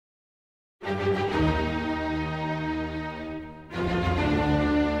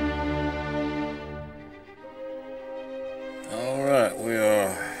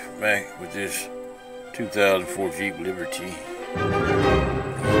with this 2004 Jeep Liberty. I'm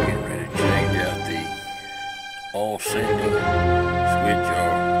getting ready to change out the oil-sending switch,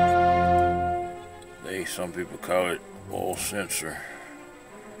 or some people call it oil sensor.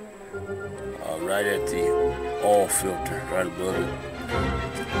 Right at the oil filter, right above it,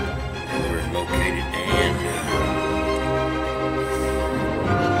 where it's located, and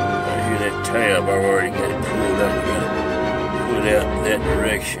right here, that tab, I've already got it pulled out. You gotta pull it out in that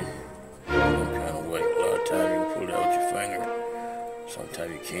direction. Some kind of way. A lot of times you can pull it out with your finger.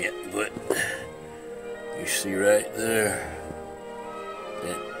 Sometimes you can't, but you see right there,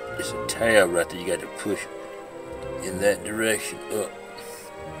 that it's a tab right there. You got to push in that direction up.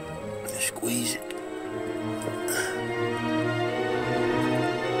 Squeeze it. And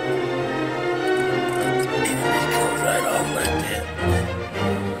it comes right off like that.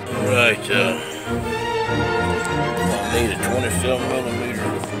 Alright, I need a 27mm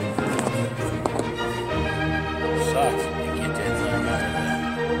socket to get that thing out of there.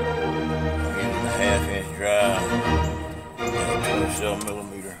 I'm using a 1/2 inch drive and a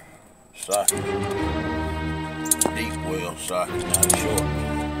 27mm socket. Deep well socket, not short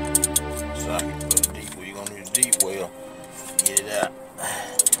socket, but deep well. You're gonna need a deep well to get it out.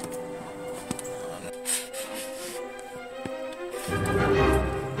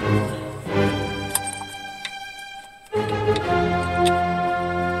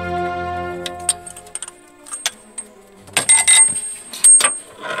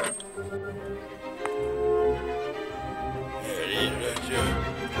 There it is right there.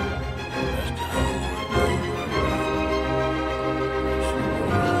 That's the hole.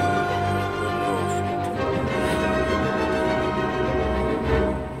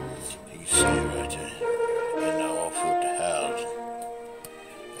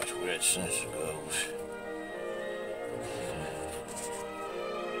 Sensor goes.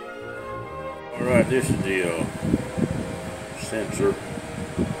 Alright, this is the sensor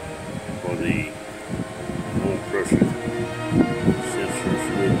for the oil pressure sensor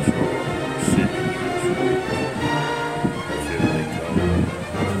switch, or sitting switch, whichever they call it.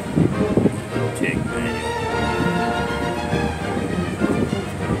 Tech manual.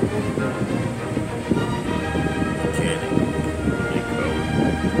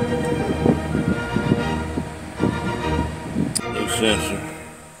 Sensor.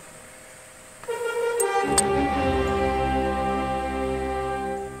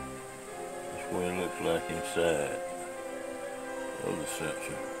 That's what it looks like inside of the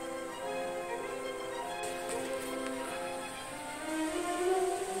sensor.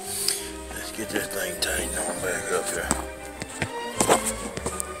 Let's get this thing tightened on back up here.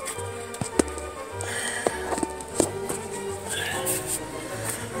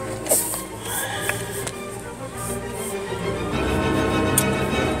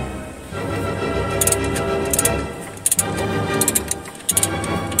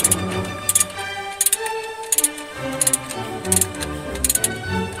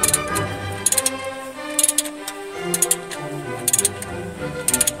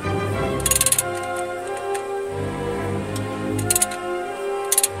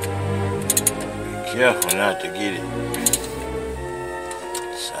 Careful not to get it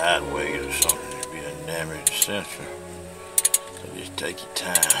sideways or something. It'd be a damaged sensor. So just take your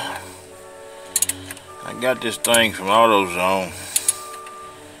time. I got this thing from AutoZone,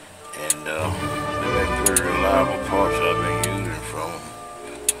 and they've been pretty reliable parts I've been using from them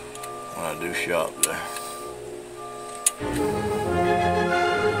when I do shop there.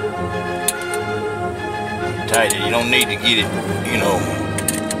 Tighten it. You don't need to get it, you know,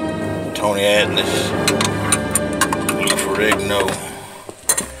 Tony Atlas, Blue Ferrigno,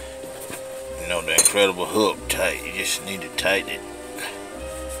 you know, the Incredible Hook tight. You just need to tighten it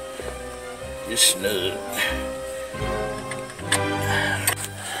just snug.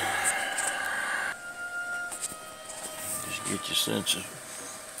 Just get your sensor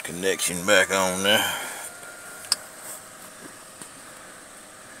connection back on there.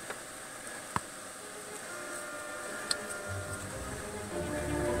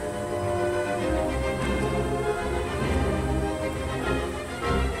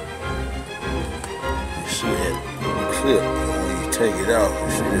 See that clip when you take it off. You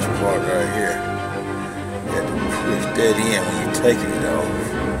see this part right here. You have to push that in when you're taking it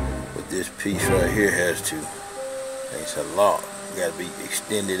off. But this piece right here has to, it's a lock. You got to be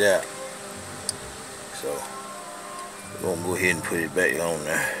extended out. So we're gonna go ahead and put it back on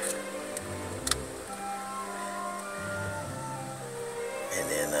there. And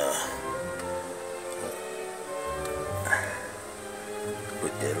then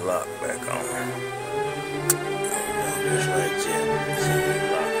put that lock back on. Just like that. See that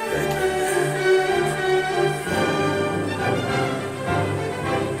lock back in there.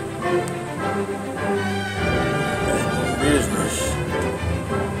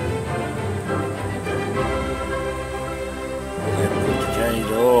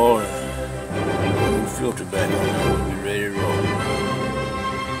 back on